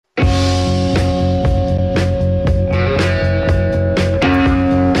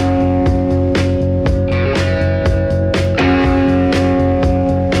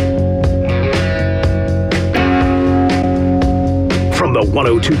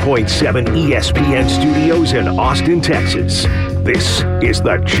102.7 ESPN Studios in Austin, Texas. This is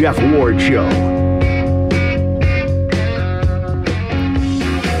The Jeff Ward Show.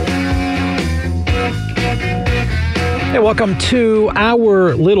 Hey, welcome to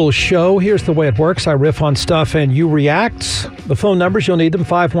our little show. Here's the way it works. I riff on stuff and you react. The phone numbers, you'll need them,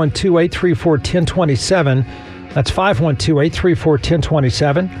 512-834-1027. That's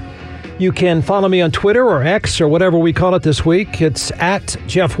 512-834-1027. You can follow me on Twitter or X or whatever we call it this week. It's at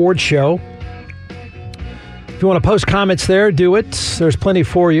Jeff Ward Show. If you want to post comments there, do it. There's plenty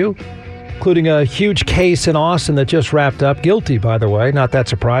for you, including a huge case in Austin that just wrapped up. Guilty, by the way. Not that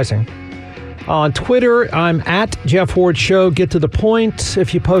surprising. On Twitter, I'm at Jeff Ward Show. Get to the point.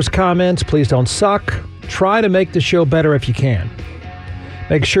 If you post comments, please don't suck. Try to make the show better if you can.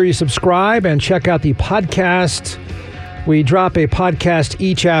 Make sure you subscribe and check out the podcast. We drop a podcast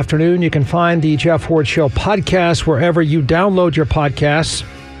each afternoon. You can find the Jeff Ward Show podcast wherever you download your podcasts.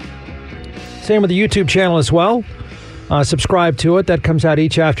 Same with the YouTube channel as well. Subscribe to it. That comes out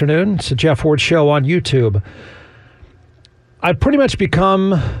each afternoon. It's the Jeff Ward Show on YouTube. I've pretty much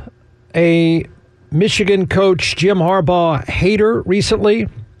become a Michigan coach Jim Harbaugh hater recently.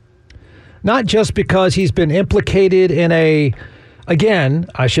 Not just because he's been implicated in again,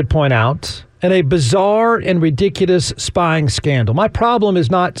 I should point out, in a bizarre and ridiculous spying scandal. My problem is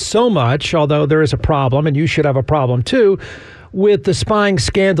not so much, although there is a problem, and you should have a problem too, with the spying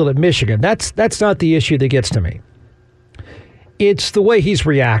scandal at Michigan. That's not the issue that gets to me. It's the way he's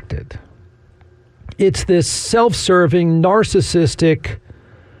reacted. It's this self-serving, narcissistic,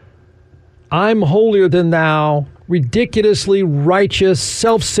 I'm holier than thou, ridiculously righteous,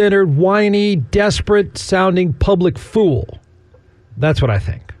 self-centered, whiny, desperate-sounding public fool. That's what I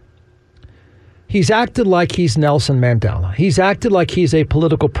think. He's acted like he's Nelson Mandela. He's acted like he's a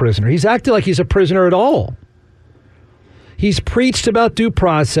political prisoner. He's acted like he's a prisoner at all. He's preached about due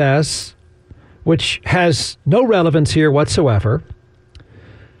process, which has no relevance here whatsoever.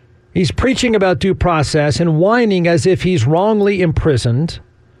 He's preaching about due process and whining as if he's wrongly imprisoned.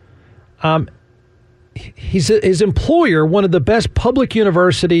 His employer, one of the best public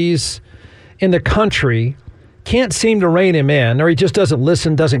universities in the country, can't seem to rein him in, or he just doesn't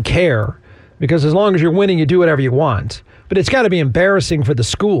listen, doesn't care. Because as long as you're winning, you do whatever you want. But it's got to be embarrassing for the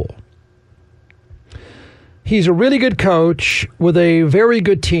school. He's a really good coach with a very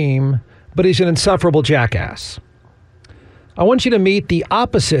good team, but he's an insufferable jackass. I want you to meet the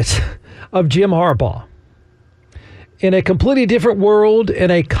opposite of Jim Harbaugh. In a completely different world,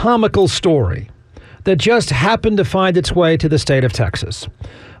 in a comical story that just happened to find its way to the state of Texas.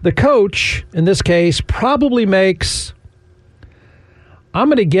 The coach, in this case, probably makes, I'm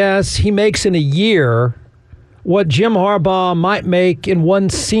going to guess he makes in a year what Jim Harbaugh might make in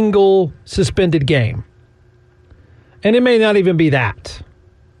one single suspended game. And it may not even be that.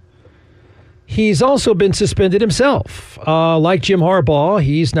 He's also been suspended himself. Like Jim Harbaugh,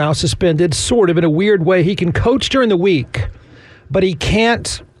 he's now suspended sort of in a weird way. He can coach during the week, but he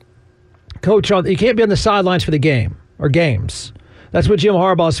can't he can't be on the sidelines for the game or games. That's what Jim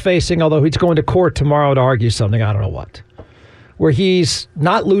Harbaugh's facing, although he's going to court tomorrow to argue something, I don't know what. Where he's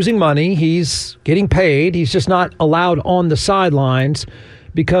not losing money, he's getting paid, he's just not allowed on the sidelines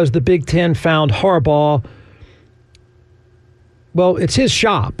because the Big Ten found Harbaugh, well, it's his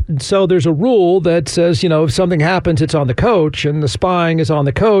shop. And so there's a rule that says, if something happens, it's on the coach, and the spying is on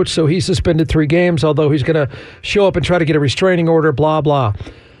the coach, so he's suspended 3 games, although he's going to show up and try to get a restraining order, blah, blah.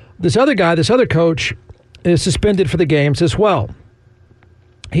 This other coach, is suspended for the games as well.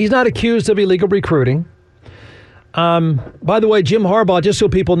 He's not accused of illegal recruiting. By the way, Jim Harbaugh, just so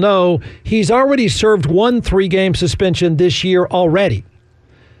people know, he's already served 1 3-game suspension this year already.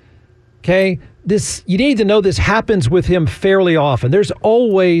 Okay? You need to know this happens with him fairly often. There's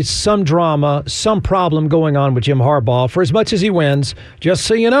always some drama, some problem going on with Jim Harbaugh. For as much as he wins, just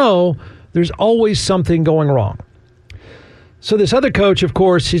so you know, there's always something going wrong. So this other coach, of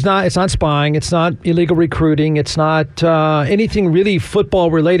course, it's not spying, it's not illegal recruiting, it's not anything really football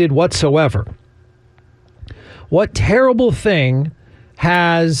related whatsoever. What terrible thing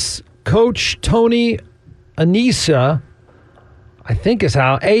has Coach Tony Annese, I think is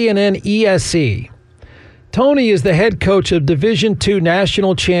how, Annese. Tony is the head coach of Division II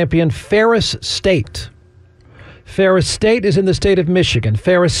national champion Ferris State. Ferris State is in the state of Michigan.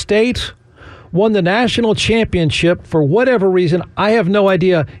 Ferris State won the national championship for whatever reason, I have no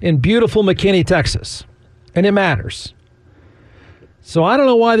idea, in beautiful McKinney, Texas. And it matters. So I don't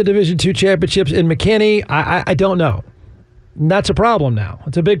know why the Division II championships in McKinney, I don't know. And that's a problem now.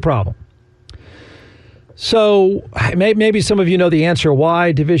 It's a big problem. So maybe some of you know the answer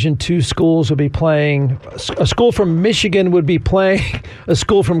why Division II schools would be playing. A school from Michigan would be playing a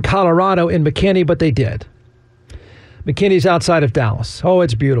school from Colorado in McKinney, but they did. McKinney's outside of Dallas. Oh,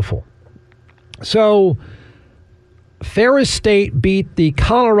 it's beautiful. So Ferris State beat the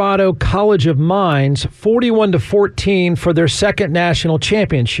Colorado College of Mines 41-14 for their second national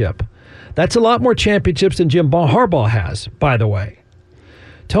championship. That's a lot more championships than Jim Harbaugh has, by the way.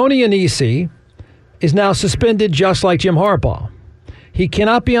 Tony Annese is now suspended just like Jim Harbaugh. He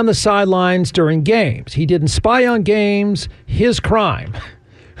cannot be on the sidelines during games. He didn't spy on games. His crime.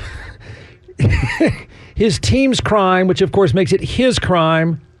 His team's crime, which of course makes it his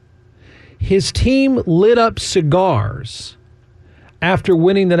crime. His team lit up cigars after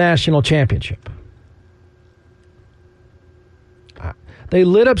winning the national championship. They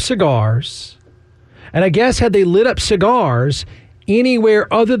lit up cigars, and I guess had they lit up cigars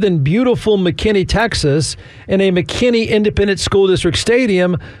anywhere other than beautiful McKinney, Texas, in a McKinney Independent School District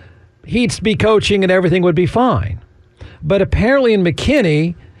stadium, he'd be coaching and everything would be fine. But apparently in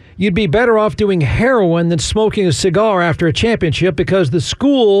McKinney, you'd be better off doing heroin than smoking a cigar after a championship because the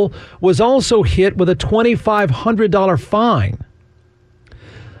school was also hit with a $2,500 fine.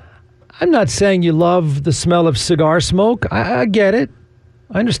 I'm not saying you love the smell of cigar smoke. I get it.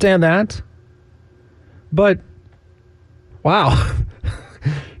 I understand that. But, wow,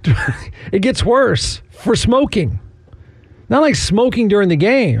 it gets worse for smoking. Not like smoking during the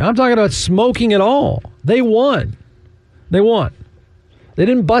game. I'm talking about smoking at all. They won. They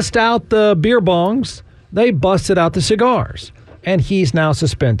didn't bust out the beer bongs. They busted out the cigars. And he's now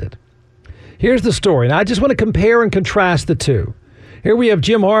suspended. Here's the story. Now, I just want to compare and contrast the two. Here we have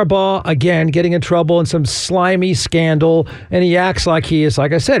Jim Harbaugh, again, getting in trouble in some slimy scandal, and he acts like he is,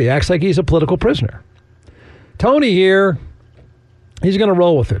 like I said, he acts like he's a political prisoner. Tony here, he's going to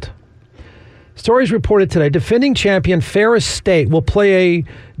roll with it. Stories reported today, defending champion Ferris State will play a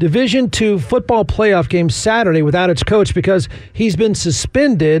Division II football playoff game Saturday without its coach because he's been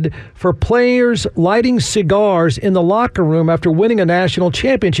suspended for players lighting cigars in the locker room after winning a national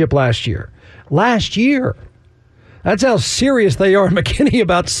championship last year. Last year. That's how serious they are in McKinney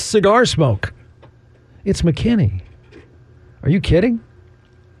about cigar smoke. It's McKinney. Are you kidding?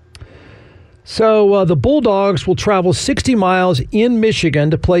 So the Bulldogs will travel 60 miles in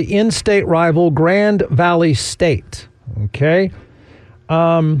Michigan to play in-state rival Grand Valley State. Okay.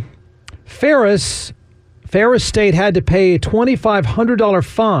 Ferris State had to pay a $2,500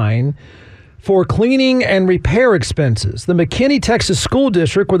 fine for cleaning and repair expenses. The McKinney, Texas School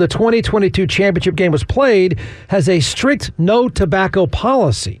District, where the 2022 championship game was played, has a strict no tobacco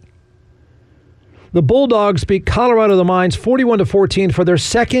policy. The Bulldogs beat Colorado the Mines 41-14 for their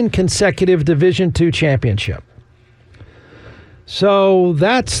second consecutive Division II championship. So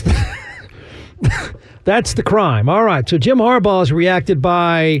that's the crime. All right, so Jim Harbaugh has reacted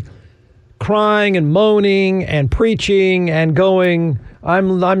by crying and moaning and preaching and going,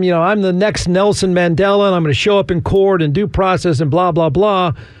 I'm the next Nelson Mandela, and I'm going to show up in court and due process and blah, blah,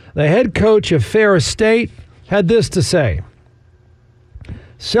 blah. The head coach of Ferris State had this to say.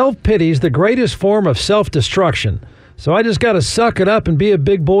 Self-pity is the greatest form of self-destruction, so I just got to suck it up and be a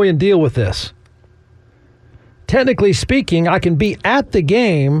big boy and deal with this. Technically speaking, I can be at the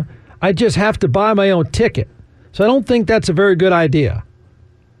game. I just have to buy my own ticket. So I don't think that's a very good idea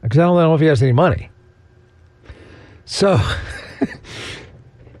because I don't know if he has any money. So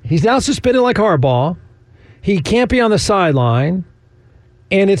he's now suspended like Harbaugh. He can't be on the sideline,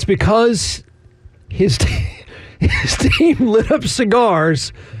 and it's because his team lit up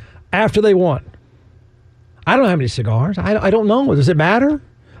cigars after they won. I don't know how many cigars. I don't know. Does it matter?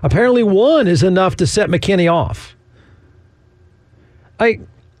 Apparently one is enough to set McKinney off.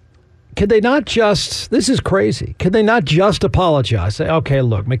 Could they not just, this is crazy, could they not just apologize? Say, okay,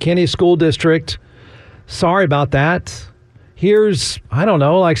 look, McKinney School District, sorry about that. Here's, I don't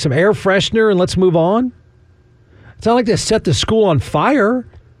know, like some air freshener and let's move on. It's not like they set the school on fire.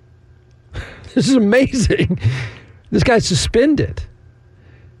 This is amazing. This guy's suspended.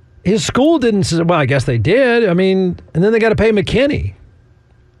 His school didn't, well, I guess they did. I mean, and then they got to pay McKinney.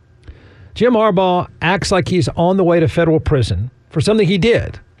 Jim Harbaugh acts like he's on the way to federal prison for something he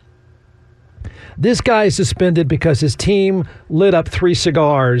did. This guy is suspended because his team lit up 3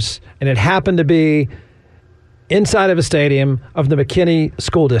 cigars, and it happened to be inside of a stadium of the McKinney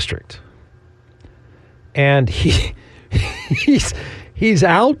School District. And he's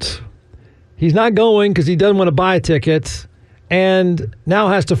out. He's not going because he doesn't want to buy a ticket, and now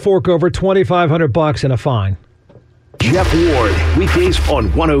has to fork over $2,500 in a fine. Jeff Ward, weekdays on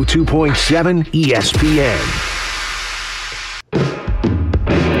 102.7 ESPN.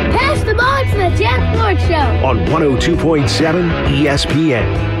 Pass the ball to the Jeff Ward Show. on 102.7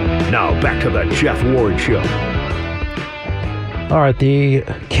 ESPN. Now back to the Jeff Ward Show. All right, the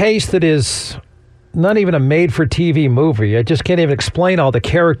case that is not even a made-for-TV movie. I just can't even explain all the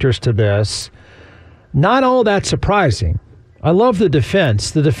characters to this. Not all that surprising. I love the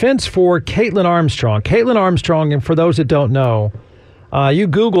defense. The defense for Caitlin Armstrong. Caitlin Armstrong, and for those that don't know, you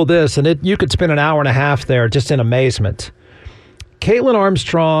Google this, and you could spend an hour and a half there just in amazement. Caitlin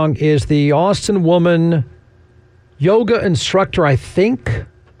Armstrong is the Austin woman yoga instructor, I think,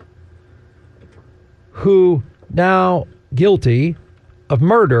 who now guilty of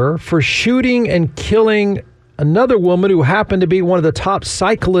murder for shooting and killing another woman who happened to be one of the top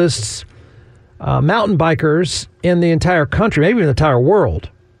cyclists, mountain bikers in the entire country, maybe in the entire world,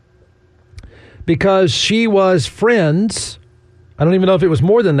 because she was friends, I don't even know if it was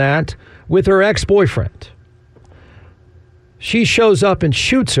more than that, with her ex-boyfriend. She shows up and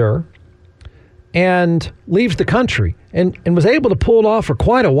shoots her and leaves the country and was able to pull it off for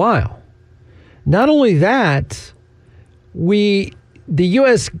quite a while. Not only that, the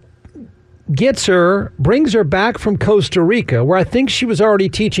U.S. gets her, brings her back from Costa Rica, where I think she was already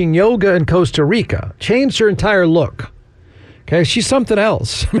teaching yoga in Costa Rica, changed her entire look. Okay, she's something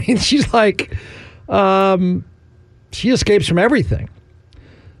else. I mean, she's like, she escapes from everything.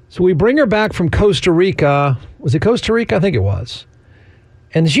 So we bring her back from Costa Rica. Was it Costa Rica? I think it was.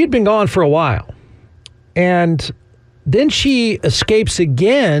 And she'd been gone for a while. And then she escapes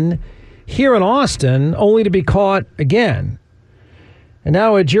again here in Austin, only to be caught again. And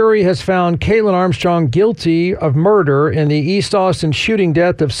now a jury has found Caitlin Armstrong guilty of murder in the East Austin shooting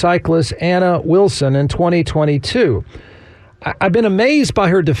death of cyclist Anna Wilson in 2022. I've been amazed by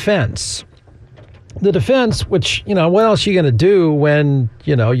her defense. The defense, which, what else are you going to do when,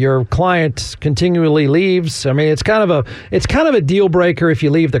 your client continually leaves? I mean, it's kind of a deal breaker if you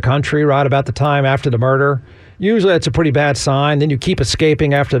leave the country right about the time after the murder. Usually that's a pretty bad sign. Then you keep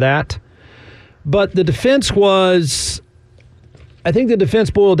escaping after that. But the defense was, I think the defense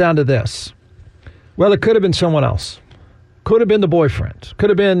boiled down to this. Well, it could have been someone else. Could have been the boyfriend. Could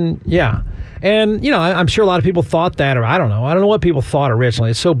have been, yeah. And, I'm sure a lot of people thought that, or I don't know. I don't know what people thought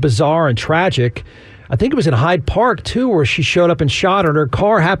originally. It's so bizarre and tragic. I think it was in Hyde Park, too, where she showed up and shot her. Her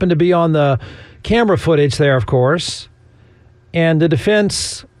car happened to be on the camera footage there, of course. And the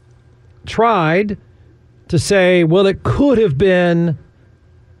defense tried to say, well, it could have been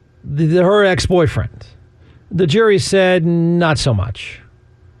her ex-boyfriend. The jury said, not so much.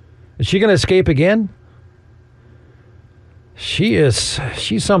 Is she going to escape again? She's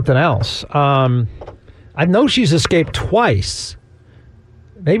something else. I know she's escaped twice.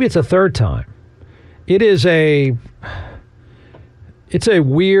 Maybe it's a third time. It's a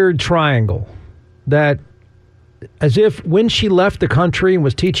weird triangle that, as if when she left the country and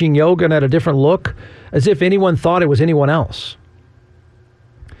was teaching yoga and had a different look, as if anyone thought it was anyone else.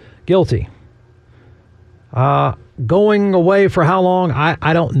 Guilty. Going away for how long?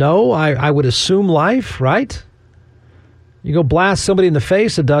 I don't know. I would assume life, right? You go blast somebody in the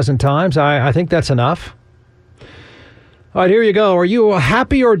face a dozen times. I think that's enough. All right, here you go. Are you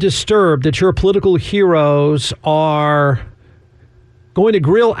happy or disturbed that your political heroes are going to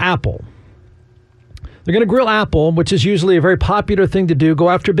grill Apple? They're going to grill Apple, which is usually a very popular thing to do.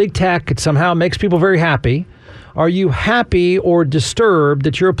 Go after big tech. It somehow makes people very happy. Are you happy or disturbed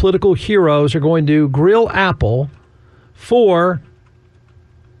that your political heroes are going to grill Apple for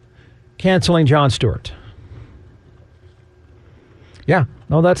canceling Jon Stewart? Yeah,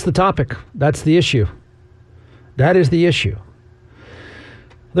 no, that's the topic. That's the issue. That is the issue.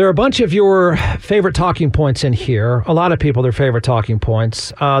 There are a bunch of your favorite talking points in here. A lot of people, their favorite talking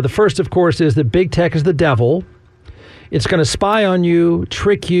points. The first, of course, is that big tech is the devil. It's going to spy on you,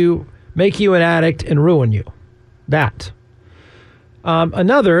 trick you, make you an addict, and ruin you. That.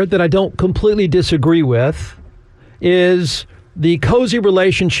 Another that I don't completely disagree with is the cozy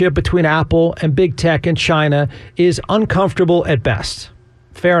relationship between Apple and big tech in China is uncomfortable at best.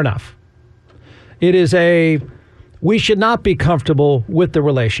 Fair enough. It is we should not be comfortable with the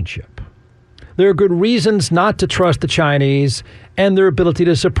relationship. There are good reasons not to trust the Chinese, and their ability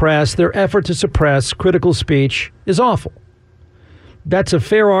to suppress, their effort to suppress critical speech is awful. That's a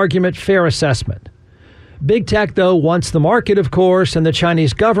fair argument, fair assessment. Big tech, though, wants the market, of course, and the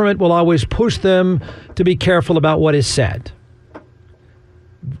Chinese government will always push them to be careful about what is said.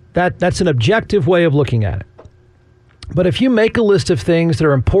 That's an objective way of looking at it. But if you make a list of things that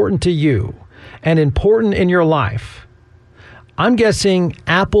are important to you and important in your life, I'm guessing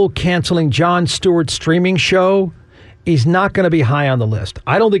Apple canceling Jon Stewart's streaming show is not going to be high on the list.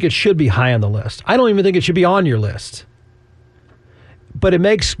 I don't think it should be high on the list. I don't even think it should be on your list. But it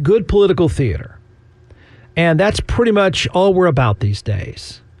makes good political theater. And that's pretty much all we're about these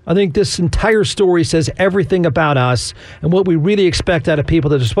days. I think this entire story says everything about us and what we really expect out of people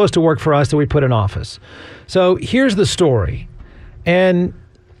that are supposed to work for us that we put in office. So here's the story. And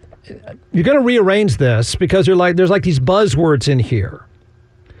you're going to rearrange this because there's like these buzzwords in here.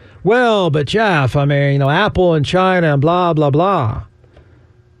 Well, but Jeff, I mean, Apple and China and blah, blah, blah.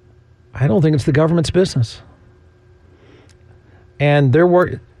 I don't think it's the government's business. And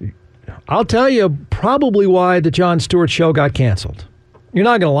I'll tell you probably why the Jon Stewart show got canceled. You're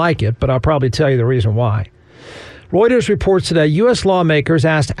not going to like it, but I'll probably tell you the reason why. Reuters reports today U.S. lawmakers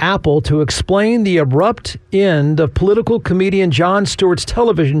asked Apple to explain the abrupt end of political comedian Jon Stewart's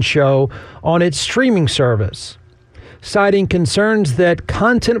television show on its streaming service, citing concerns that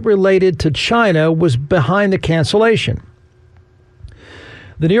content related to China was behind the cancellation.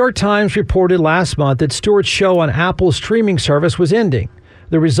 The New York Times reported last month that Stewart's show on Apple's streaming service was ending,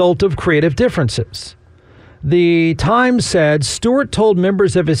 the result of creative differences. The Times said Stewart told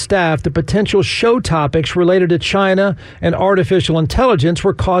members of his staff the potential show topics related to China and artificial intelligence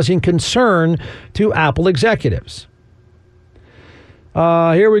were causing concern to Apple executives.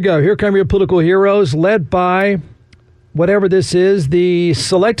 Here we go. Here come your political heroes, led by whatever this is, the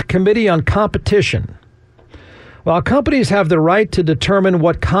Select Committee on Competition. While companies have the right to determine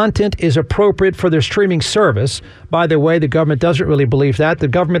what content is appropriate for their streaming service, by the way, the government doesn't really believe that. The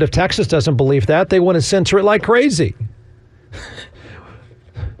government of Texas doesn't believe that. They want to censor it like crazy.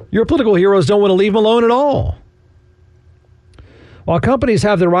 Your political heroes don't want to leave them alone at all. While companies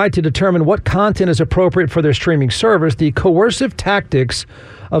have the right to determine what content is appropriate for their streaming service, the coercive tactics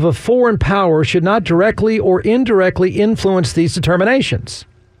of a foreign power should not directly or indirectly influence these determinations.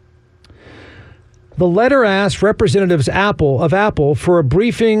 The letter asked representatives of Apple for a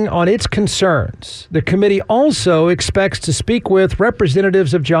briefing on its concerns. The committee also expects to speak with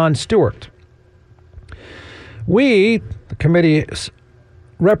representatives of Jon Stewart. The committee's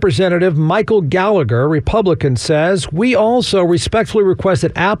Representative Michael Gallagher, Republican, says, we also respectfully request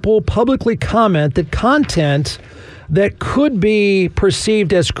that Apple publicly comment that content that could be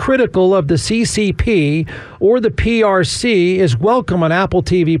perceived as critical of the CCP or the PRC is welcome on Apple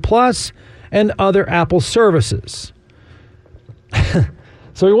TV Plus and other Apple services.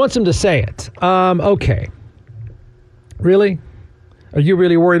 So he wants him to say it. Okay. Really? Are you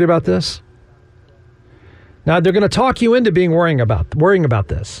really worried about this? Now, they're going to talk you into worrying about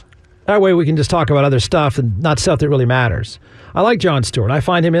this. That way we can just talk about other stuff and not stuff that really matters. I like Jon Stewart. I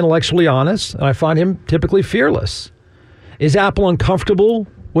find him intellectually honest, and I find him typically fearless. Is Apple uncomfortable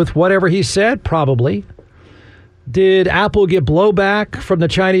with whatever he said? Probably. Did Apple get blowback from the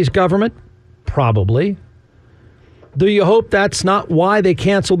Chinese government? Probably. Do you hope that's not why they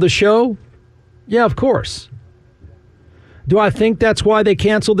canceled the show? Yeah, of course. Do I think that's why they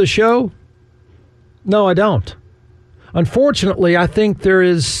canceled the show? No, I don't. Unfortunately, I think there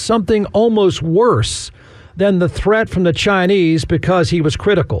is something almost worse than the threat from the Chinese because he was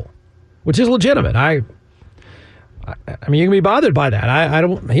critical, which is legitimate. I mean, you can be bothered by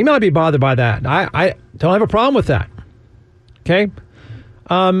that. He might be bothered by that. I don't have a problem with that. Okay?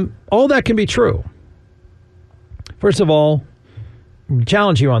 All that can be true. First of all, I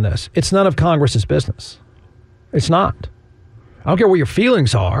challenge you on this. It's none of Congress's business. It's not. I don't care what your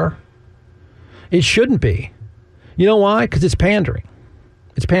feelings are. It shouldn't be. You know why? Because it's pandering.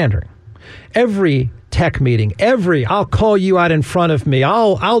 It's pandering. Every tech meeting, I'll call you out in front of me.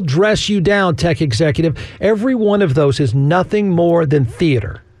 I'll dress you down, tech executive. Every one of those is nothing more than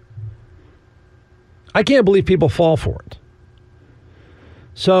theater. I can't believe people fall for it.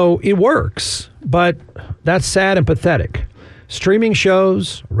 So it works, but that's sad and pathetic. Streaming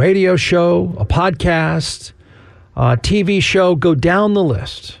shows, radio show, a podcast, a TV show, go down the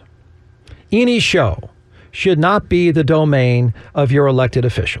list. Any show should not be the domain of your elected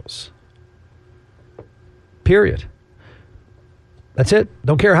officials. Period. That's it.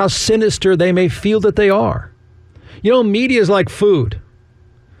 Don't care how sinister they may feel that they are. Media is like food.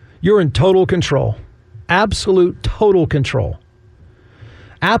 You're in total control. Absolute total control.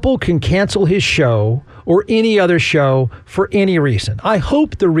 Apple can cancel his show or any other show for any reason. I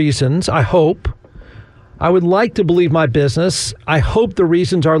would like to believe my business. I hope the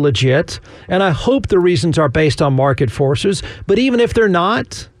reasons are legit, and I hope the reasons are based on market forces. But even if they're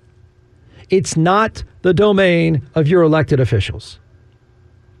not, it's not the domain of your elected officials.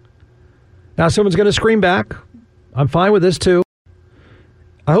 Now, someone's going to scream back. I'm fine with this, too.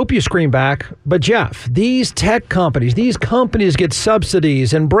 I hope you scream back. But, Jeff, these tech companies, get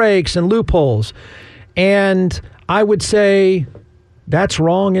subsidies and breaks and loopholes. And I would say that's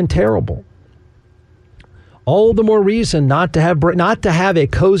wrong and terrible. all the more reason not to have a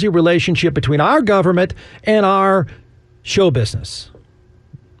cozy relationship between our government and our show business.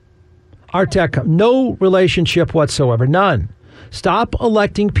 Our tech, no relationship whatsoever, none. Stop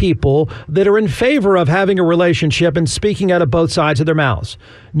electing people that are in favor of having a relationship and speaking out of both sides of their mouths.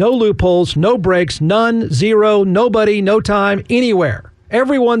 No loopholes, no breaks, none, zero, nobody, no time, anywhere.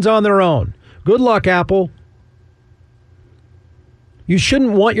 Everyone's on their own. Good luck, Apple. You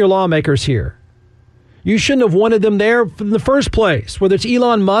shouldn't want your lawmakers here. You shouldn't have wanted them there in the first place, whether it's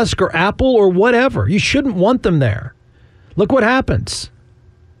Elon Musk or Apple or whatever. You shouldn't want them there. Look what happens.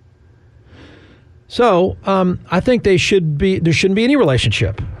 So I think there shouldn't be any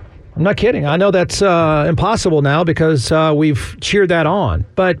relationship. I'm not kidding. I know that's impossible now because we've cheered that on.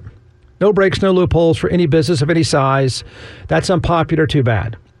 But no breaks, no loopholes for any business of any size. That's unpopular. Too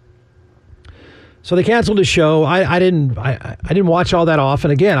bad. So they canceled the show. I didn't watch all that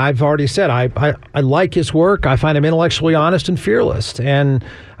often. Again, I've already said I like his work. I find him intellectually honest and fearless. And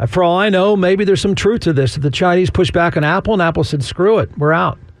for all I know, maybe there's some truth to this. The Chinese pushed back on Apple, and Apple said, "Screw it, we're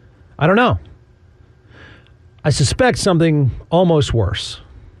out." I don't know. I suspect something almost worse.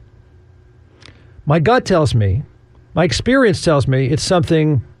 My gut tells me, my experience tells me it's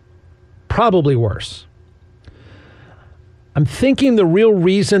something probably worse. I'm thinking the real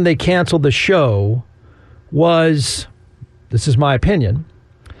reason they canceled the show was, this is my opinion.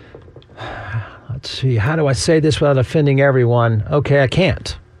 Let's see, how do I say this without offending everyone? Okay, I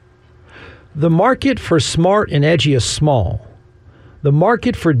can't. The market for smart and edgy is small. The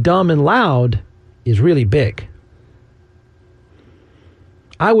market for dumb and loud is really big.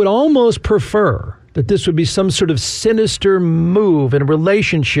 I would almost prefer that this would be some sort of sinister move in a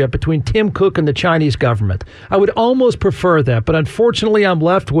relationship between Tim Cook and the Chinese government. I would almost prefer that, but unfortunately I'm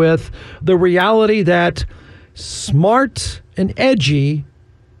left with the reality that smart and edgy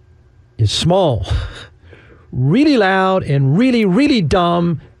is small. Really loud and really, really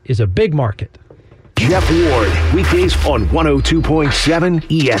dumb is a big market. Jeff Ward, weekdays on 102.7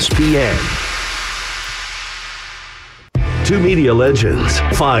 ESPN. Two media legends,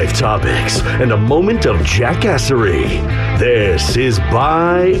 5 topics, and a moment of jackassery. This is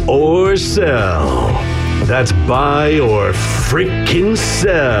Buy or Sell. That's Buy or Freaking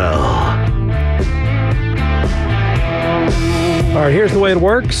Sell. All right, here's the way it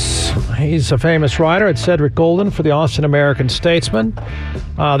works. He's a famous writer. It's Cedric Golden for the Austin American-Statesman.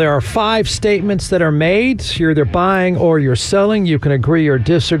 There are 5 statements that are made. You're either buying or you're selling. You can agree or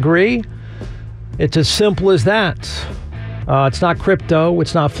disagree. It's as simple as that. It's not crypto.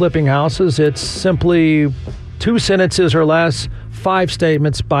 It's not flipping houses. It's simply 2 sentences or less, 5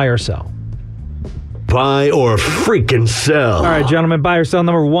 statements, buy or sell. Buy or freaking sell. All right, gentlemen, buy or sell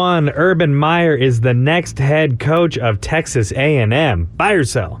number 1. Urban Meyer is the next head coach of Texas A&M. Buy or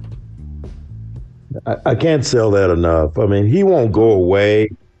sell? I can't sell that enough. I mean, he won't go away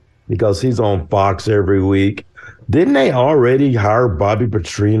because he's on Fox every week. Didn't they already hire Bobby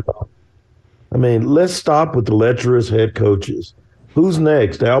Petrino? I mean, let's stop with the lecherous head coaches. Who's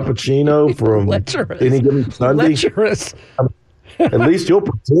next? Al Pacino from Any Given Sunday? Lecherous. At least you'll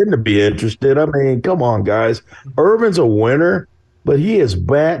pretend to be interested. I mean, come on, guys. Urban's a winner, but he is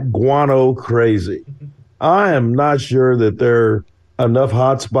bat guano crazy. I am not sure that there are enough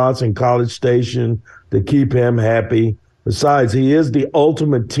hot spots in College Station to keep him happy. Besides, he is the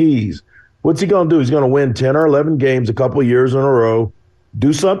ultimate tease. What's he going to do? He's going to win 10 or 11 games a couple of years in a row,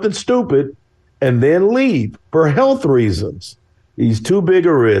 do something stupid, and then leave for health reasons. He's too big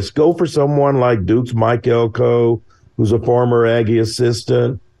a risk. Go for someone like Duke's Mike Elko, who's a former Aggie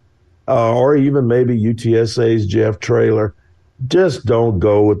assistant, or even maybe UTSA's Jeff Traylor. Just don't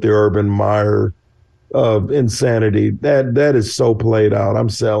go with the Urban Meyer insanity. That is so played out. I'm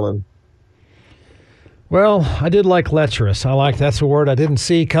selling. Well, I did like lecherous. That's a word I didn't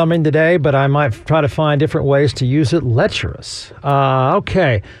see coming today, but I might try to find different ways to use it. Lecherous.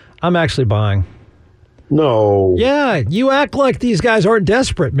 Okay. I'm actually buying. No. Yeah, you act like these guys aren't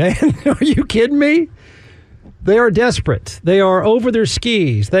desperate, man. Are you kidding me? They are desperate. They are over their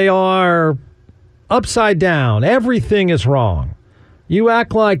skis. They are upside down. Everything is wrong. You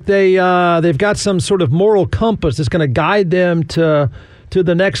act like they've got some sort of moral compass that's going to guide them to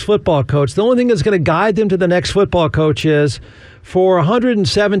the next football coach. The only thing that's going to guide them to the next football coach is, for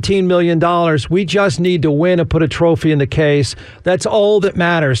 $117 million, we just need to win and put a trophy in the case. That's all that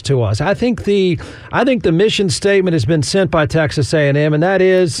matters to us. I think the mission statement has been sent by Texas A&M, and that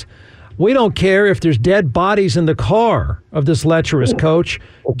is, we don't care if there's dead bodies in the car of this lecherous coach.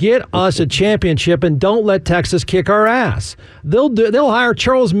 Get us a championship and don't let Texas kick our ass. They'll hire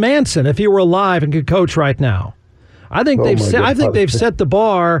Charles Manson if he were alive and could coach right now. I think they've set the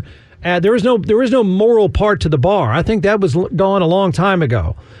bar There is no moral part to the bar. I think that was gone a long time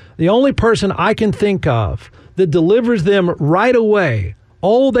ago. The only person I can think of that delivers them right away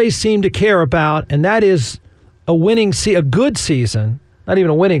all they seem to care about, and that is a good season, not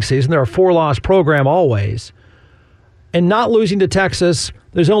even a winning season. They're a 4-loss program always, and not losing to Texas.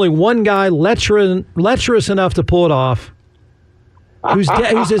 There's only one guy lecherous enough to pull it off, who's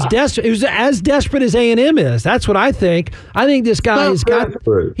as desperate as A&M is. That's what I think. I think this guy he's got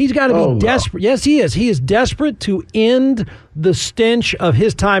to be desperate. Yes, he is. He is desperate to end the stench of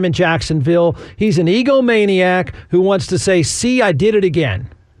his time in Jacksonville. He's an egomaniac who wants to say, "See, I did it again."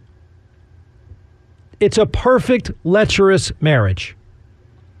 It's a perfect lecherous marriage.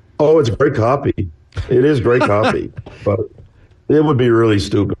 Oh, it's a great copy. It is great copy, but it would be really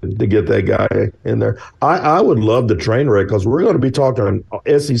stupid to get that guy in there. I would love the train wreck because we're going to be talking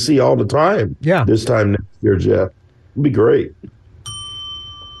SEC all the time. Yeah. This time next year, Jeff. It'd be great.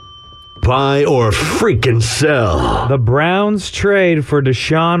 Buy or freaking sell. The Browns trade for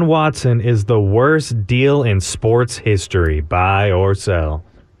Deshaun Watson is the worst deal in sports history. Buy or sell?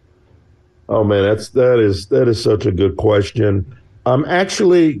 Oh man, that is such a good question. I'm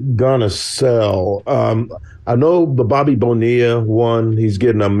actually gonna sell. I know the Bobby Bonilla one. He's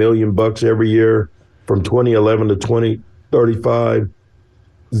getting $1 million every year from 2011 to 2035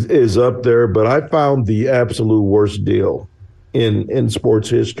 is up there. But I found the absolute worst deal in sports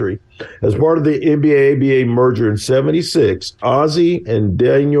history. As part of the NBA-ABA merger in '76, Ozzie and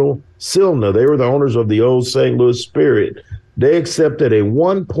Daniel Silna, they were the owners of the old St. Louis Spirit. They accepted a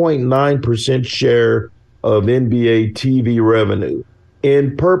 1.9% share of NBA TV revenue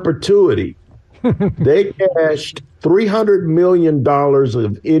in perpetuity. They cashed $300 million of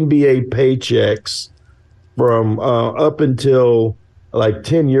NBA paychecks from up until like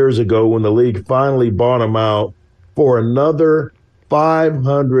 10 years ago when the league finally bought them out for another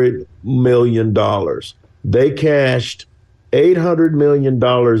 $500 million. They cashed $800 million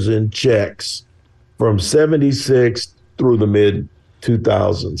in checks from 76 through the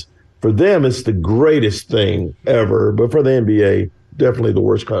mid-2000s. For them, it's the greatest thing ever, but for the NBA, definitely the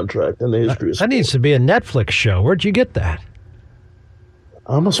worst contract in the history of sports. That needs to be a Netflix show. Where'd you get that?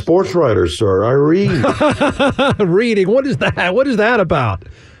 I'm a sports writer, sir. I read. Reading. What is that? What is that about?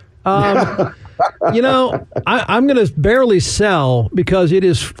 I'm going to barely sell because it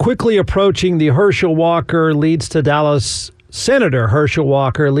is quickly approaching the Senator Herschel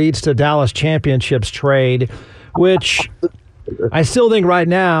Walker leads to Dallas championships trade, which I still think right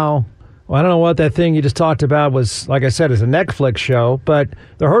now, well, I don't know what that thing you just talked about was, like I said, is a Netflix show, but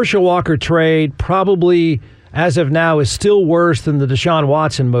the Herschel Walker trade probably, as of now, is still worse than the Deshaun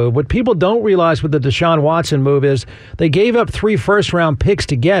Watson move. What people don't realize with the Deshaun Watson move is they gave up 3 first-round picks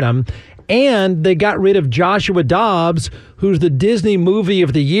to get him, and they got rid of Joshua Dobbs, who's the Disney movie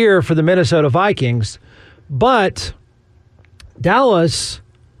of the year for the Minnesota Vikings. But Dallas,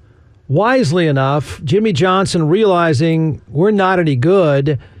 wisely enough, Jimmy Johnson realizing we're not any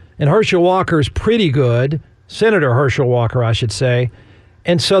good, and Herschel Walker's pretty good, Senator Herschel Walker, I should say.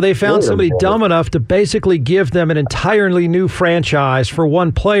 And so they found somebody dumb enough to basically give them an entirely new franchise for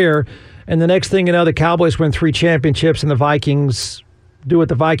one player. And the next thing you know, the Cowboys win 3 championships and the Vikings do what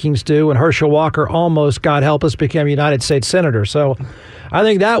the Vikings do. And Herschel Walker almost, God help us, became a United States Senator. So I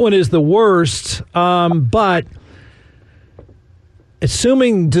think that one is the worst. But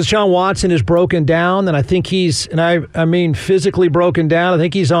assuming Deshaun Watson is broken down, and I think I mean physically broken down, I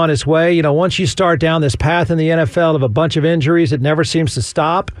think he's on his way. You know, once you start down this path in the NFL of a bunch of injuries, it never seems to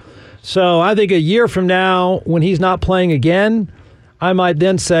stop. So I think a year from now, when he's not playing again, I might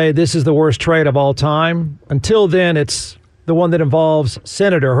then say this is the worst trade of all time. Until then, it's the one that involves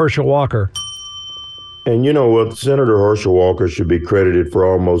Senator Herschel Walker. And you know what? Senator Herschel Walker should be credited for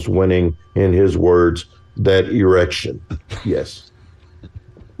almost winning, in his words, that erection. Yes.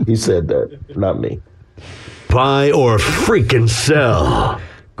 He said that, not me. Buy or freaking sell.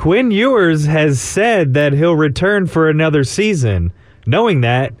 Quinn Ewers has said that he'll return for another season. Knowing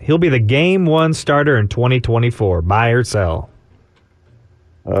that, he'll be the Game 1 starter in 2024. Buy or sell?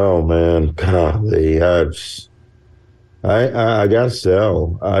 Oh, man. Golly. I got to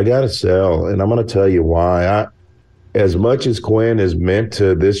sell. I got to sell. And I'm going to tell you why. As much as Quinn is meant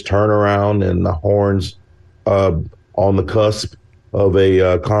to this turnaround and the Horns on the cusp of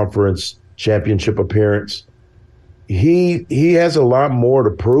a conference championship appearance, he has a lot more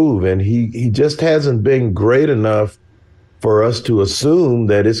to prove, and he just hasn't been great enough for us to assume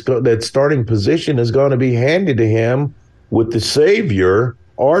that that starting position is going to be handed to him with the savior,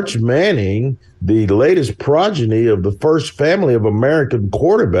 Arch Manning, the latest progeny of the first family of American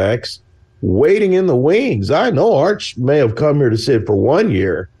quarterbacks, waiting in the wings. I know Arch may have come here to sit for 1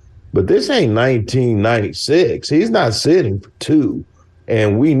 year, But this ain't 1996. He's not sitting for 2.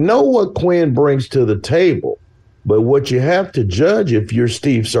 And we know what Quinn brings to the table. But what you have to judge if you're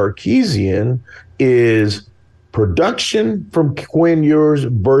Steve Sarkisian is production from Quinn Ewers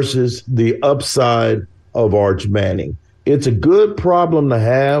versus the upside of Arch Manning. It's a good problem to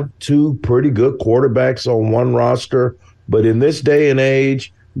have, 2 pretty good quarterbacks on one roster. But in this day and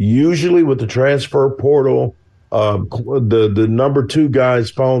age, usually with the transfer portal, the number 2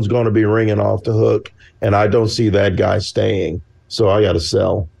 guy's phone's going to be ringing off the hook, and I don't see that guy staying. So I got to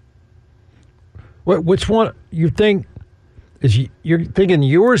sell. Which one you think is? You're thinking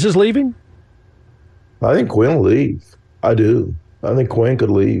Ewers is leaving? I think Quinn will leave. I do. I think Quinn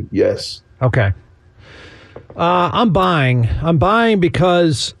could leave. Yes. Okay. I'm buying. I'm buying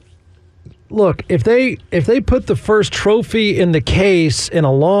because, look, if they put the first trophy in the case in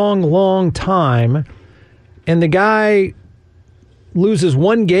a long, long time, and the guy loses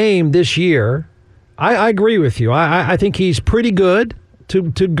 1 game this year, I agree with you. I think he's pretty good to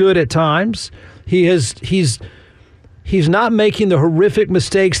good at times. He's not making the horrific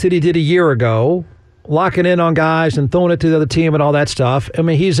mistakes that he did a year ago, locking in on guys and throwing it to the other team and all that stuff. I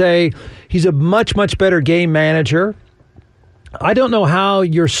mean, he's a much, much better game manager. I don't know how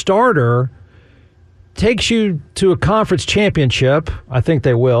your starter takes you to a conference championship. I think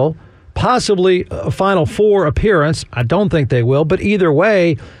they will. Possibly a Final Four appearance. I don't think they will. But either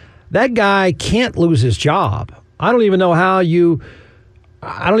way, that guy can't lose his job. I don't even know how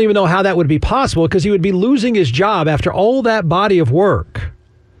that would be possible, because he would be losing his job after all that body of work.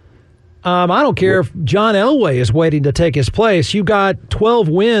 I don't care if John Elway is waiting to take his place. You got 12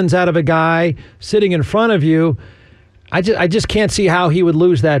 wins out of a guy sitting in front of you. I just can't see how he would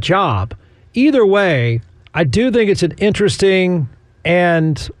lose that job. Either way, I do think it's an interesting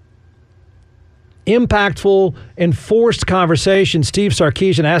and impactful, enforced conversation Steve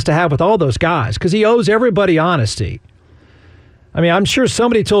Sarkisian has to have with all those guys, because he owes everybody honesty. I mean, I'm sure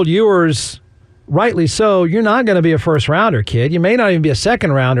somebody told Ewers, rightly so, you're not going to be a first-rounder, kid. You may not even be a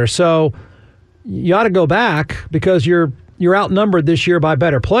second-rounder, so you ought to go back because you're outnumbered this year by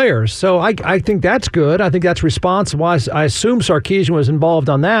better players. So I think that's good. I think that's responsible. I assume Sarkisian was involved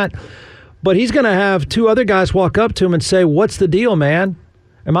on that. But he's going to have 2 other guys walk up to him and say, what's the deal, man?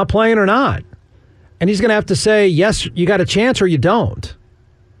 Am I playing or not? And he's going to have to say, yes, you got a chance or you don't.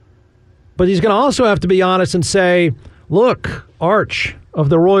 But he's going to also have to be honest and say, look, Arch of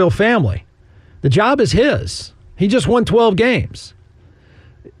the royal family, the job is his. He just won 12 games.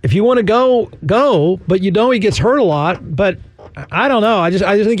 If you want to go, but you know he gets hurt a lot. But I don't know. I just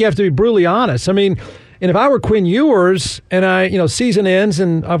think you have to be brutally honest. I mean, and if I were Quinn Ewers and season ends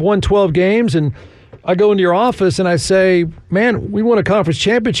and I've won 12 games and I go into your office and I say, man, we won a conference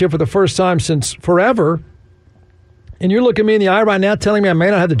championship for the first time since forever. And you're looking me in the eye right now telling me I may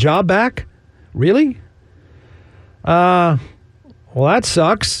not have the job back? Really? Well, that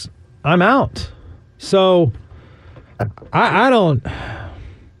sucks. I'm out. So I don't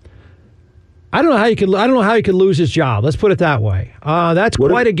know how you could lose his job. Let's put it that way. That's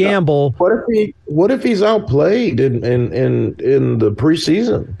quite a gamble. What if he's outplayed in the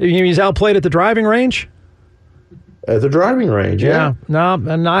preseason? He's outplayed at the driving range? At the driving range, yeah.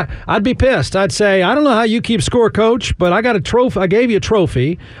 No, I'd be pissed. I'd say, I don't know how you keep score, coach, but I got a trophy. I gave you a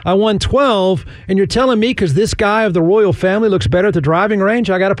trophy. I won 12, and you're telling me because this guy of the royal family looks better at the driving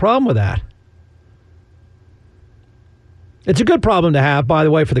range? I got a problem with that. It's a good problem to have, by the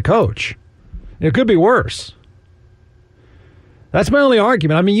way, for the coach. It could be worse. That's my only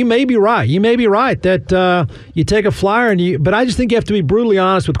argument. I mean, you may be right. You may be right that you take a flyer, but I just think you have to be brutally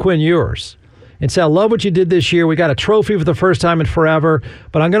honest with Quinn Ewers and say, I love what you did this year. We got a trophy for the first time in forever,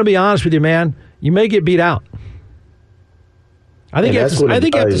 but I'm going to be honest with you, man. You may get beat out. I think you have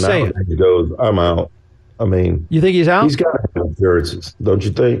to say it. He goes, I'm out. I mean, you think he's out? He's got appearances, don't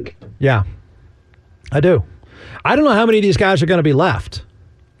you think? Yeah, I do. I don't know how many of these guys are going to be left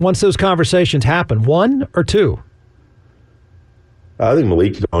once those conversations happen. 1 or 2? I think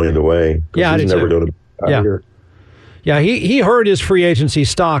Malik's going either way. Yeah, he's never going to be out here. Yeah, he heard his free agency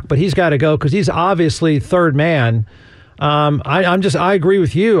stock, but he's got to go because he's obviously third man. I agree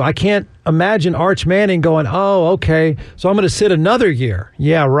with you. I can't imagine Arch Manning going, oh, okay, so I'm going to sit another year.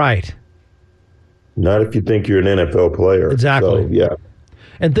 Yeah, right. Not if you think you're an NFL player. Exactly. So, yeah.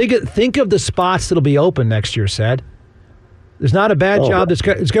 And think of the spots that'll be open next year, Said. There's not a bad job. It's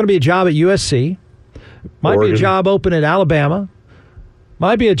going to be a job at USC. Might be a job open at Alabama.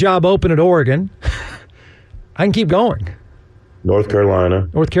 Might be a job open at Oregon. I can keep going. North Carolina.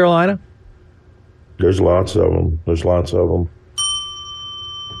 There's lots of them.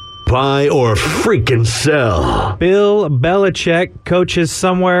 buy or freaking sell? Bill Belichick coaches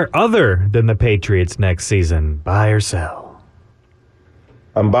somewhere other than the Patriots next season. Buy or sell?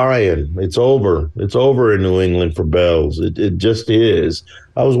 I'm buying. It's over. It's over in New England for Bells. It just is.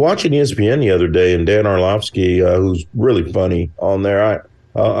 I was watching ESPN the other day, and Dan Orlovsky, who's really funny on there,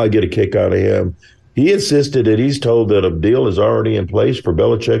 I get a kick out of him. He insisted that he's told that a deal is already in place for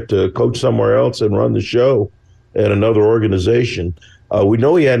Belichick to coach somewhere else and run the show at another organization. We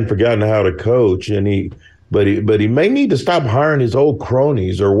know he hadn't forgotten how to coach, but he may need to stop hiring his old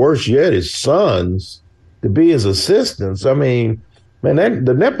cronies, or worse yet, his sons, to be his assistants. I mean, man,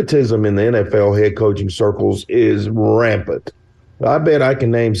 the nepotism in the NFL head coaching circles is rampant. I bet I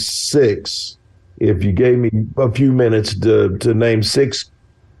can name 6 if you gave me a few minutes to name 6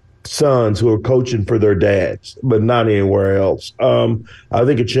 sons who are coaching for their dads, but not anywhere else. I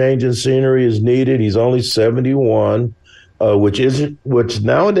think a change in scenery is needed. He's only 71, which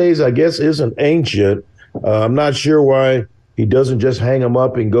nowadays I guess isn't ancient. I'm not sure why he doesn't just hang them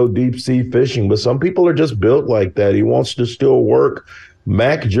up and go deep sea fishing, but some people are just built like that. He wants to still work.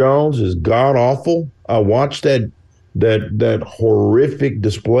 Mac Jones is god awful. I watched that horrific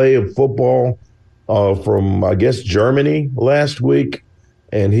display of football from I guess Germany last week.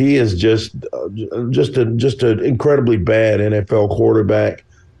 And he is just an incredibly bad NFL quarterback.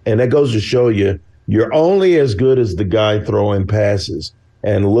 And that goes to show you're only as good as the guy throwing passes.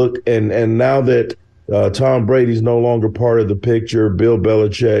 And look, and now that Tom Brady's no longer part of the picture, Bill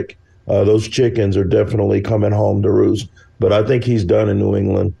Belichick, those chickens are definitely coming home to roost. But I think he's done in New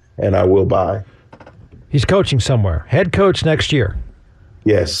England, and I will buy. He's coaching somewhere. Head coach next year.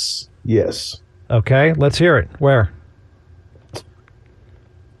 Yes. Okay, let's hear it. Where?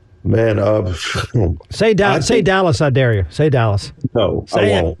 Man, say Dallas, I dare you. Say Dallas. No,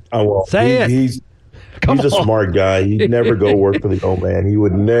 I won't. Say it. He's a smart guy. He'd never go work for the old man. He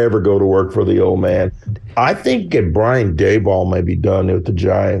would never go to work for the old man. I think Brian Daboll may be done with the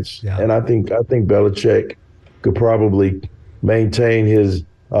Giants. Yeah. And I think Belichick could probably maintain his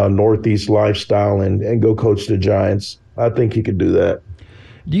Northeast lifestyle and go coach the Giants. I think he could do that.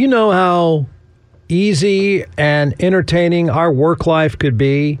 Do you know how easy and entertaining our work life could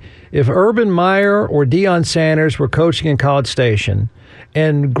be if Urban Meyer or Deion Sanders were coaching in College Station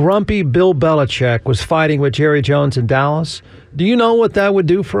and grumpy Bill Belichick was fighting with Jerry Jones in Dallas? Do you know what that would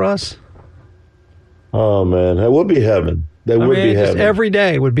do for us? Oh, man, that would be heaven. That would be heaven. Every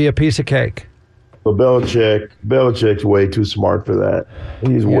day would be a piece of cake. But Belichick's way too smart for that.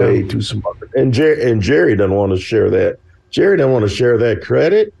 He's way too smart. And Jerry doesn't want to share that. Jerry doesn't want to share that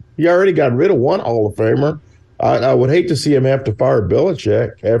credit. He already got rid of one Hall of Famer. I would hate to see him have to fire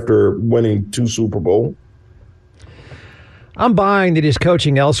Belichick after winning 2 Super Bowls. I'm buying that he's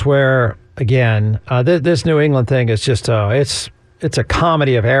coaching elsewhere again. This New England thing is just it's a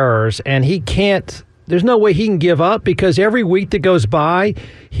comedy of errors, and he can't. There's no way he can give up because every week that goes by,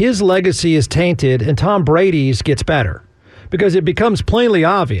 his legacy is tainted, and Tom Brady's gets better because it becomes plainly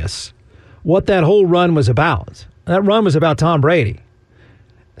obvious what that whole run was about. That run was about Tom Brady.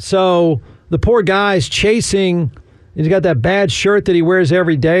 So the poor guy's chasing. He's got that bad shirt that he wears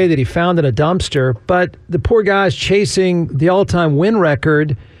every day that he found in a dumpster. But the poor guy's chasing the all-time win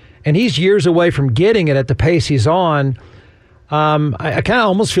record, and he's years away from getting it at the pace he's on. I kind of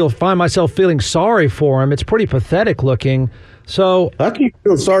almost find myself feeling sorry for him. It's pretty pathetic looking. So how can you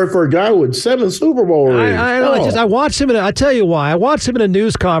feel sorry for a guy with 7 Super Bowl rings? I watched him. I tell you why. I watched him in a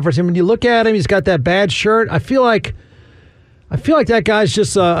news conference, and when you look at him, he's got that bad shirt. I feel like that guy's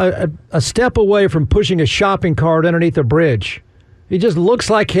just a step away from pushing a shopping cart underneath a bridge. He just looks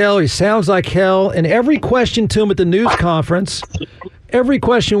like hell. He sounds like hell. And every question to him at the news conference, every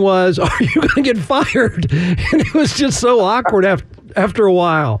question was, "Are you going to get fired?" And it was just so awkward after a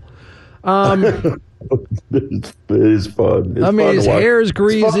while. It is fun. His hair is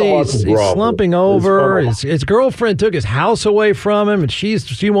greasy. He's slumping over. His girlfriend took his house away from him, and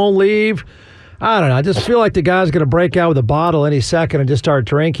she won't leave. I don't know. I just feel like the guy's going to break out with a bottle any second and just start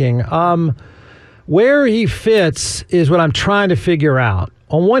drinking. Where he fits is what I'm trying to figure out.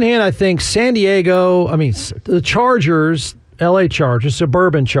 On one hand, I think the Chargers, LA Chargers,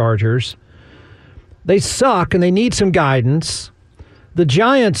 suburban Chargers, they suck and they need some guidance. The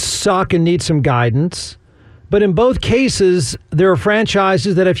Giants suck and need some guidance. But in both cases, there are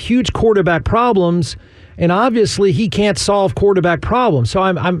franchises that have huge quarterback problems, and obviously he can't solve quarterback problems. So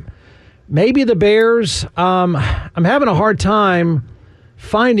I'm maybe the Bears. I'm having a hard time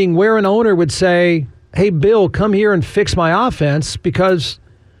finding where an owner would say, "Hey, Bill, come here and fix my offense," because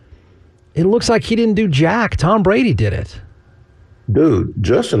it looks like he didn't do jack. Tom Brady did it. Dude,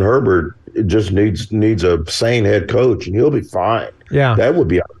 Justin Herbert just needs a sane head coach, and he'll be fine. Yeah. That would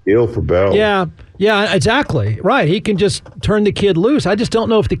be ideal for Bell. Yeah, exactly. Right. He can just turn the kid loose. I just don't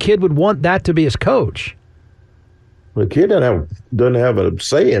know if the kid would want that to be his coach. The kid doesn't have a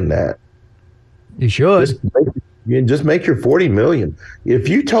say in that. He should. Just make your $40 million. If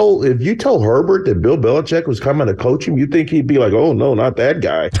you told Herbert that Bill Belichick was coming to coach him, you think he'd be like, "Oh no, not that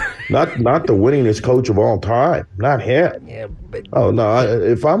guy, not the winningest coach of all time, not him." Yeah, but Oh no,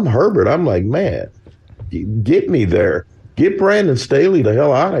 if I'm Herbert, I'm like, man, get me there. Get Brandon Staley the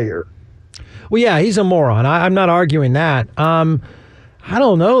hell out of here. well, yeah, he's a moron. I'm not arguing that. I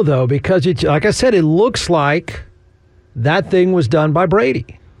don't know though, because like I said, it looks like that thing was done by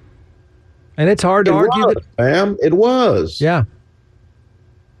Brady, and it's hard to argue that. Ma'am, it was. Yeah.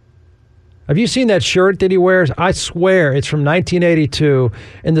 Have you seen that shirt that he wears? I swear it's from 1982,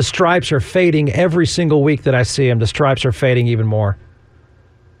 and the stripes are fading every single week that I see him. The stripes are fading even more.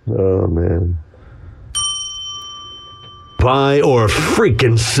 Oh man. Buy or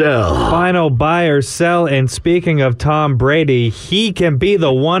freaking sell. Final buy or sell. And speaking of Tom Brady, he can be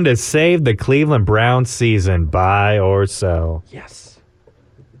the one to save the Cleveland Browns season. Buy or sell. Yes.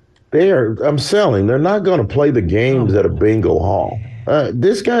 I'm selling. They're not going to play the games at a bingo hall.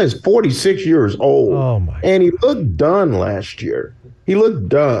 This guy is 46 years old. Oh, my and he looked done last year. He looked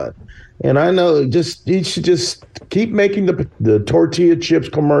done. And I know he should just keep making the tortilla chips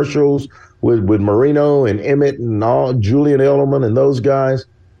commercials with Marino and Emmett and all Julian Edelman and those guys.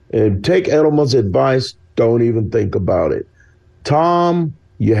 And take Edelman's advice. Don't even think about it. Tom,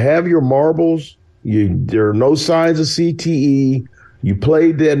 you have your marbles. There are no signs of CTE. You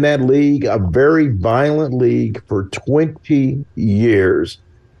played in that league, a very violent league, for 20 years.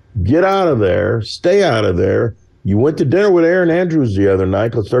 Get out of there. Stay out of there. You went to dinner with Aaron Andrews the other night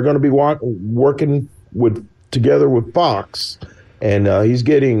because they're going to be working together with Fox, and he's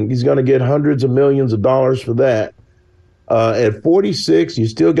going to get hundreds of millions of dollars for that. At 46, you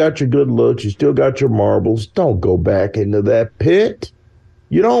still got your good looks. You still got your marbles. Don't go back into that pit.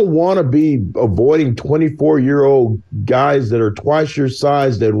 You don't want to be avoiding 24-year-old guys that are twice your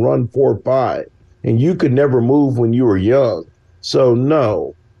size that run 4.5, and you could never move when you were young. So,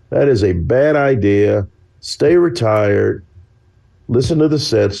 no, that is a bad idea. Stay retired. Listen to the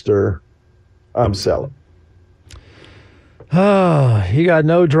Setster. I'm selling. Oh, you got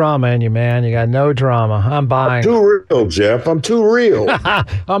no drama in you, man. You got no drama. I'm buying. Too real, Jeff. I'm too real.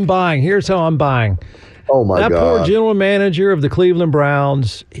 I'm buying. Here's how I'm buying. Oh, my God. That poor general manager of the Cleveland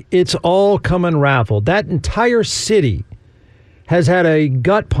Browns, it's all come unraveled. That entire city has had a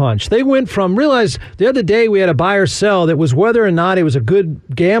gut punch. They went from, realize the other day we had a buy or sell that was whether or not it was a good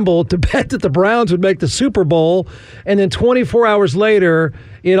gamble to bet that the Browns would make the Super Bowl, and then 24 hours later,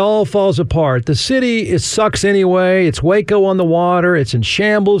 it all falls apart. The city sucks anyway. It's Waco on the water. It's in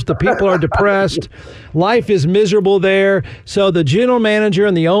shambles. The people are depressed. Life is miserable there. So the general manager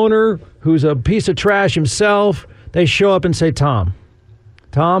and the owner, who's a piece of trash himself, they show up and say, Tom,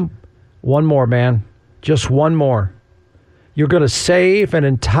 one more, man. Just one more. You're going to save an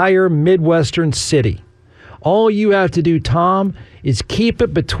entire Midwestern city. All you have to do, Tom, is keep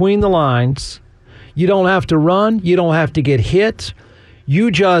it between the lines. You don't have to run. You don't have to get hit.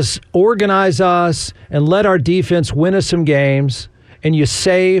 You just organize us and let our defense win us some games, and you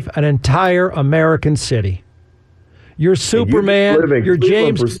save an entire American city. You're Superman. You're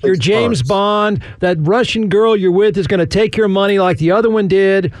James Bond. That Russian girl you're with is going to take your money like the other one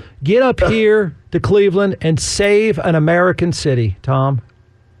did. Get up here to Cleveland and save an American city, Tom.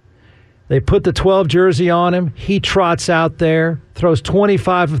 They put the 12 jersey on him. He trots out there, throws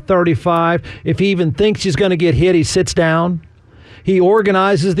 25 of 35. If he even thinks he's going to get hit, he sits down. He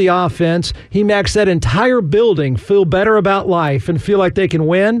organizes the offense. He makes that entire building feel better about life and feel like they can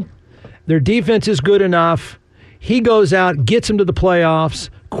win. Their defense is good enough. He goes out, gets them to the playoffs,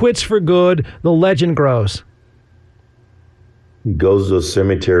 quits for good. The legend grows. He goes to a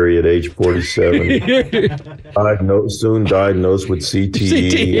cemetery at age 47. Soon diagnosed with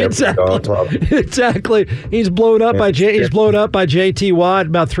CTE. Exactly. He's blown up by JT Watt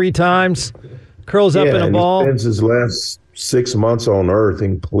about 3 times. Curls up in a ball. He spends his last 6 months on Earth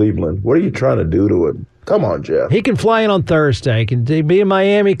in Cleveland. What are you trying to do to him? Come on, Jeff. He can fly in on Thursday. He can be in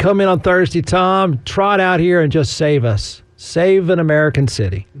Miami, come in on Thursday, Tom, trot out here and just save us. Save an American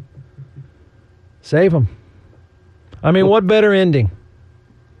city. Save them. I mean, what better ending?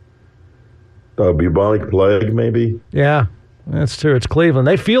 Bubonic plague, maybe? Yeah, that's true. It's Cleveland.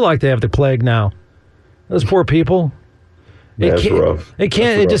 They feel like they have the plague now. Those poor people. That's rough.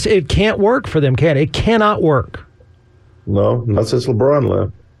 It can't work for them, can it? It cannot work. No, not since LeBron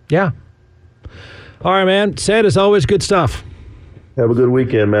left. Yeah. All right, man. Said as always, good stuff. Have a good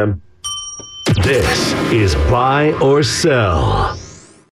weekend, man. This is Buy or Sell.